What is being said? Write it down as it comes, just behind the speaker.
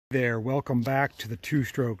There, welcome back to the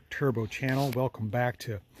Two-Stroke Turbo channel. Welcome back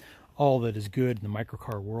to all that is good in the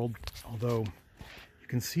microcar world. Although you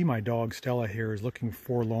can see my dog Stella here is looking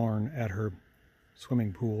forlorn at her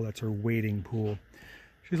swimming pool. That's her wading pool.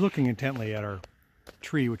 She's looking intently at our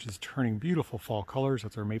tree, which is turning beautiful fall colors.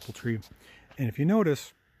 That's our maple tree. And if you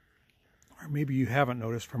notice, or maybe you haven't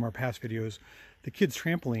noticed from our past videos, the kids'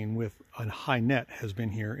 trampoline with a high net has been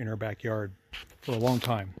here in our backyard for a long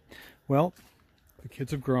time. Well, the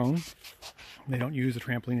kids have grown. They don't use the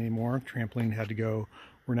trampoline anymore. Trampoline had to go.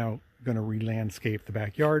 We're now going to re-landscape the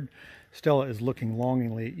backyard. Stella is looking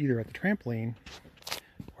longingly either at the trampoline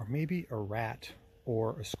or maybe a rat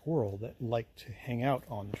or a squirrel that like to hang out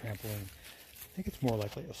on the trampoline. I think it's more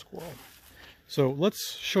likely a squirrel. So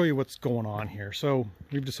let's show you what's going on here. So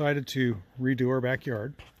we've decided to redo our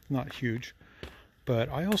backyard. Not huge, but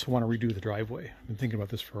I also want to redo the driveway. I've been thinking about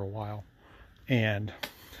this for a while. And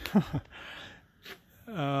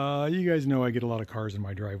you guys know I get a lot of cars in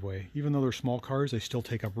my driveway. Even though they're small cars, they still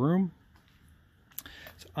take up room.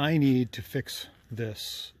 So I need to fix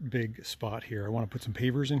this big spot here. I want to put some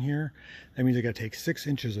pavers in here. That means I got to take 6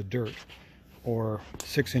 inches of dirt or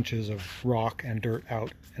 6 inches of rock and dirt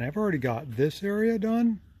out. And I've already got this area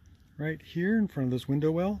done right here in front of this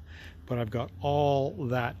window well, but I've got all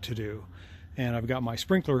that to do. And I've got my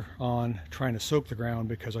sprinkler on trying to soak the ground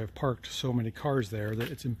because I've parked so many cars there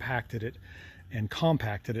that it's impacted it and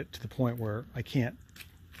compacted it to the point where I can't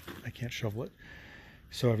shovel it.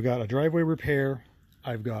 So I've got a driveway repair.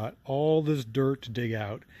 I've got all this dirt to dig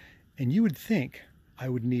out, and you would think I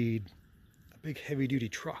would need a big heavy-duty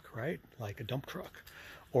truck, right? Like a dump truck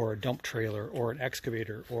or a dump trailer or an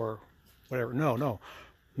excavator or whatever. No,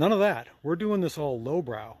 none of that. We're doing this all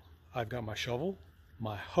lowbrow. I've got my shovel,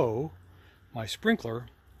 my hoe, my sprinkler,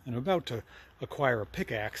 and I'm about to acquire a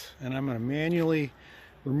pickaxe, and I'm going to manually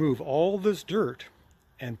remove all this dirt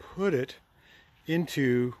and put it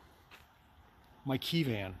into my key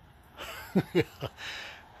van.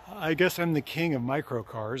 I guess I'm the king of micro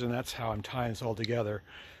cars, and that's how I'm tying this all together.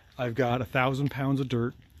 I've got 1,000 pounds of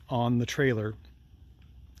dirt on the trailer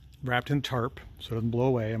wrapped in tarp so it doesn't blow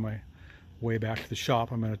away. On my way back to the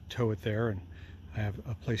shop, I'm going to tow it there, and I have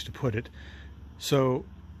a place to put it. So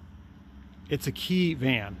it's a key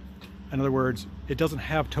van. In other words, it doesn't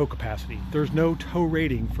have tow capacity. There's no tow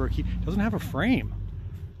rating for a key. It doesn't have a frame.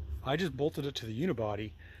 I just bolted it to the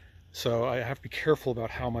unibody, so I have to be careful about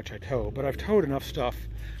how much I tow. But I've towed enough stuff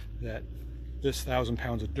that this 1,000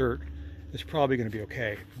 pounds of dirt is probably going to be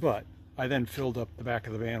okay. But I then filled up the back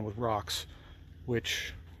of the van with rocks,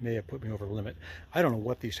 which may have put me over the limit. I don't know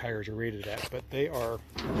what these tires are rated at, but they are...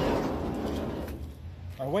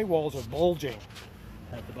 Our white walls are bulging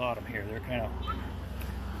at the bottom here. They're kind of...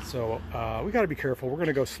 So we got to be careful. We're going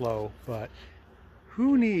to go slow, but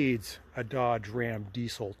who needs a Dodge Ram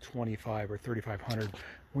diesel 25 or 3500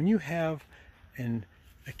 when you have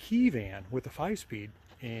a key van with a 5-speed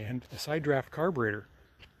and a side draft carburetor?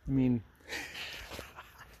 I mean,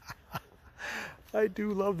 I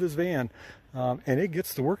do love this van, and it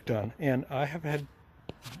gets the work done, and I have had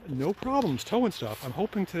no problems towing stuff. I'm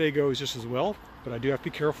hoping today goes just as well, but I do have to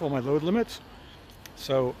be careful of my load limits.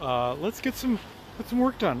 So let's get some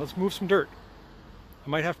work done. Let's move some dirt. I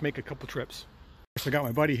might have to make a couple trips. So I got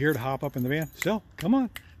my buddy here to hop up in the van. Still, come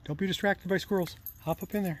on. Don't be distracted by squirrels. Hop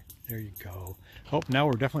up in there. There you go. Oh, now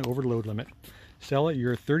we're definitely over the load limit. Stella,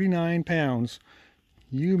 you're 39 pounds.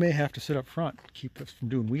 You may have to sit up front. Keep us from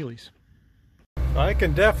doing wheelies. I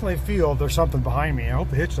can definitely feel there's something behind me. I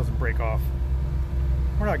hope the hitch doesn't break off.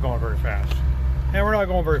 We're not going very fast. And we're not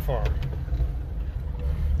going very far.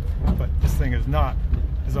 But this thing is not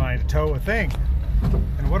designed to tow a thing.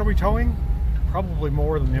 And what are we towing? Probably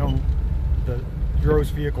more than the gross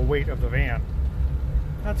vehicle weight of the van.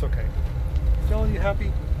 That's okay. Stella, you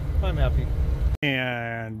happy? I'm happy.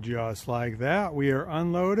 And just like that, we are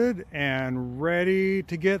unloaded and ready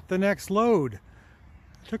to get the next load.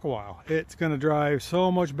 It took a while. It's going to drive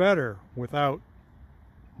so much better without,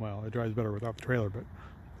 well, it drives better without the trailer, but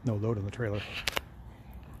no load on the trailer.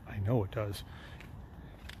 I know it does.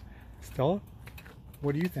 Stella,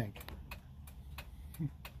 what do you think?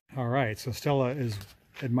 All right, so Stella is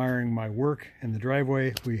admiring my work in the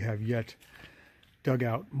driveway. We have yet dug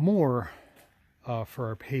out more for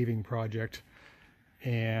our paving project,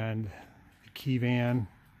 and the key van,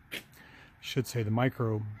 should say the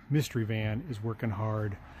micro mystery van, is working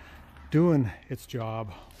hard, doing its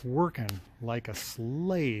job, working like a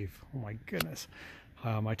slave. Oh my goodness.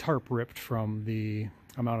 My tarp ripped from the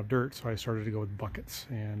amount of dirt, so I started to go with buckets,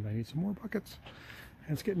 and I need some more buckets.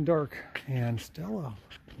 And it's getting dark, and Stella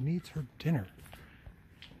needs her dinner.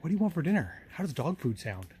 What do you want for dinner? How does dog food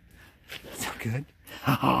sound? good?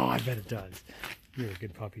 Oh, I bet it does. You're a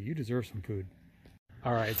good puppy. You deserve some food.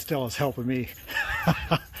 All right, Stella's helping me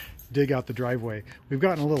dig out the driveway. We've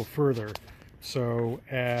gotten a little further. So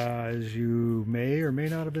as you may or may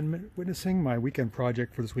not have been witnessing, my weekend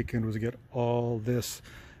project for this weekend was to get all this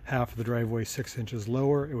half of the driveway 6 inches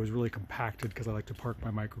lower. It was really compacted because I like to park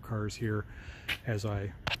my microcars here as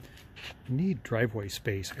I need driveway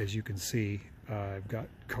space. As you can see, I've got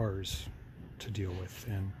cars to deal with,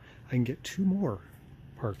 and I can get 2 more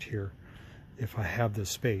parked here if I have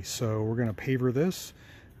this space. So we're going to paver this.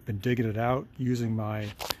 I've been digging it out using my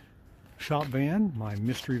shop van, my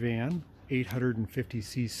mystery van,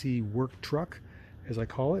 850cc work truck, as I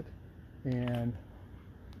call it. And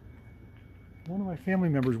one of my family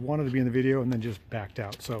members wanted to be in the video and then just backed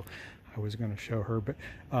out, so I was going to show her. But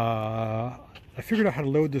I figured out how to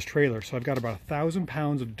load this trailer. So I've got about 1,000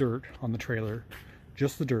 pounds of dirt on the trailer,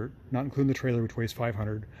 just the dirt, not including the trailer, which weighs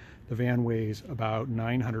 500. The van weighs about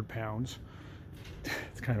 900 pounds.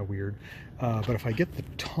 It's kind of weird, but if I get the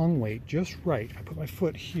tongue weight just right, I put my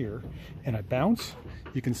foot here and I bounce,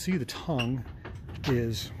 you can see the tongue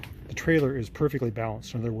is, the trailer is perfectly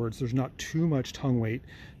balanced. In other words, there's not too much tongue weight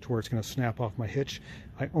to where it's going to snap off my hitch.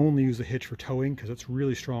 I only use the hitch for towing because it's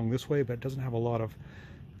really strong this way, but it doesn't have a lot of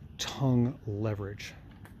tongue leverage.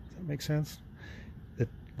 Does that make sense?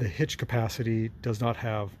 The hitch capacity does not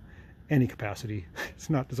have any capacity. It's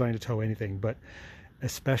not designed to tow anything, but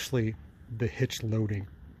especially the hitch loading,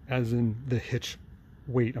 as in the hitch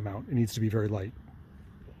weight amount. It needs to be very light.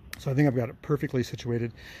 So I think I've got it perfectly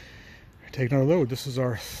situated. Take another load. This is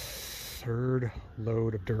our 3rd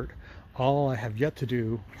load of dirt. All I have yet to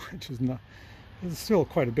do, which is not, is still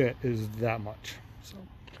quite a bit, is that much. So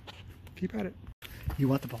keep at it. You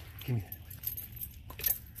want the ball? Give me that. Go get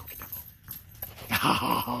that. Go get that ball.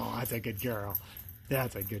 Oh, that's a good girl.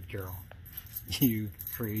 That's a good girl. You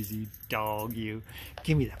crazy dog, you.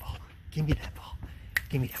 Give me that ball. Give me that ball.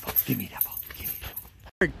 Give me that ball. Give me that ball. Give me that ball.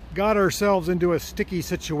 We got ourselves into a sticky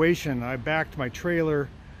situation. I backed my trailer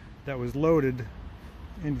that was loaded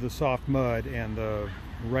into the soft mud, and the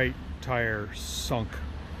right tire sunk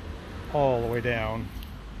all the way down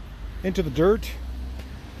into the dirt.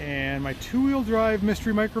 And my 2-wheel drive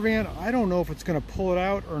mystery microvan, I don't know if it's going to pull it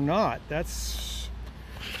out or not. That's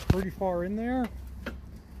pretty far in there.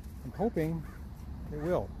 I'm hoping it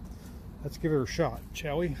will. Let's give it a shot,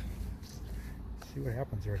 shall we? See what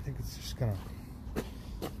happens here. I think it's just gonna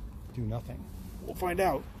do nothing. We'll find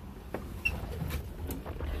out.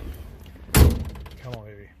 Come on,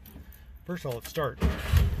 baby. First of all, let's start.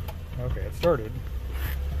 Okay, it started.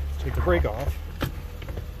 Let's take the brake off.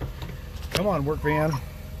 Come on, work van.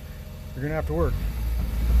 You're gonna have to work.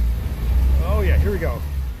 Oh yeah, here we go.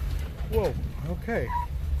 Whoa, okay.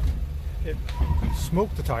 It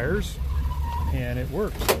smoked the tires and it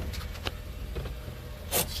worked.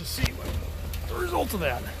 Let's just see what the result of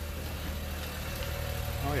that.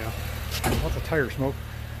 Oh yeah, lots of tire smoke.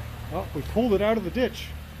 Oh, we pulled it out of the ditch.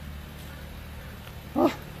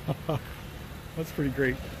 That's pretty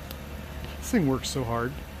great. This thing works so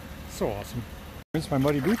hard. So awesome. Rinse my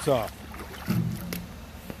muddy boots off.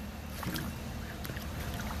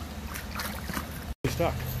 It's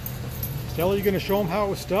stuck. Stella, you gonna show them how it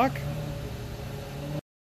was stuck?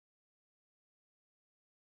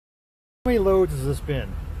 How many loads has this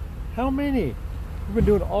been? How many? We've been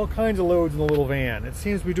doing all kinds of loads in the little van. It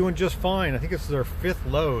seems to be doing just fine. I think this is our 5th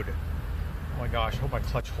load. Oh my gosh, I hope my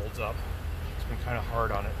clutch holds up. It's been kind of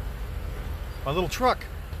hard on it. My little truck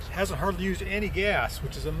hasn't hardly used any gas,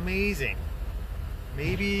 which is amazing.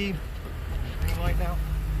 Maybe, green light now,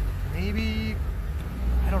 maybe,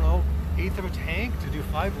 I don't know, 1/8 of a tank to do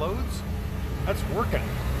 5 loads? That's working.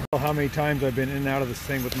 How many times I've been in and out of this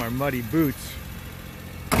thing with my muddy boots.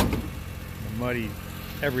 Muddy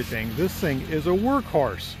everything. This thing is a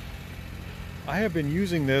workhorse. I have been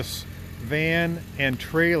using this van and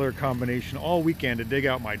trailer combination all weekend to dig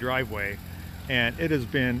out my driveway, and it has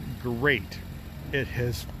been great. It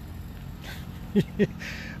has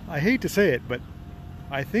I hate to say it, but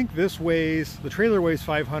I think this weighs, the trailer weighs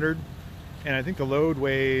 500 and I think the load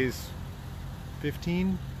weighs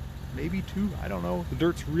 15, maybe 2, I don't know. The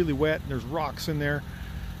dirt's really wet and there's rocks in there,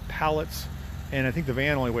 pallets, and I think the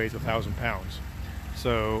van only weighs 1,000 pounds.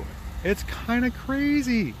 So it's kind of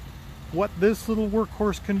crazy what this little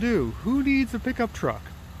workhorse can do. Who needs a pickup truck?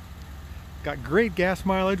 Got great gas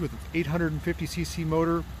mileage with an 850cc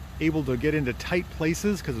motor, able to get into tight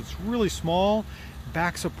places because it's really small,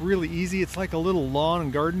 backs up really easy. It's like a little lawn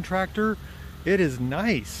and garden tractor. It is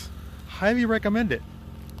nice. Highly recommend it,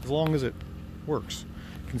 as long as it works.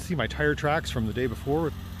 You can see my tire tracks from the day before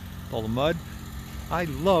with all the mud. I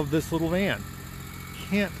love this little van.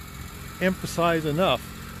 Can't emphasize enough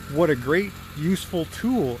what a great, useful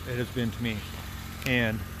tool it has been to me.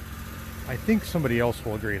 And I think somebody else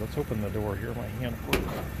will agree. Let's open the door here. My hand works.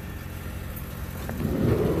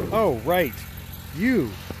 Oh, right.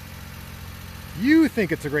 You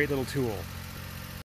think it's a great little tool.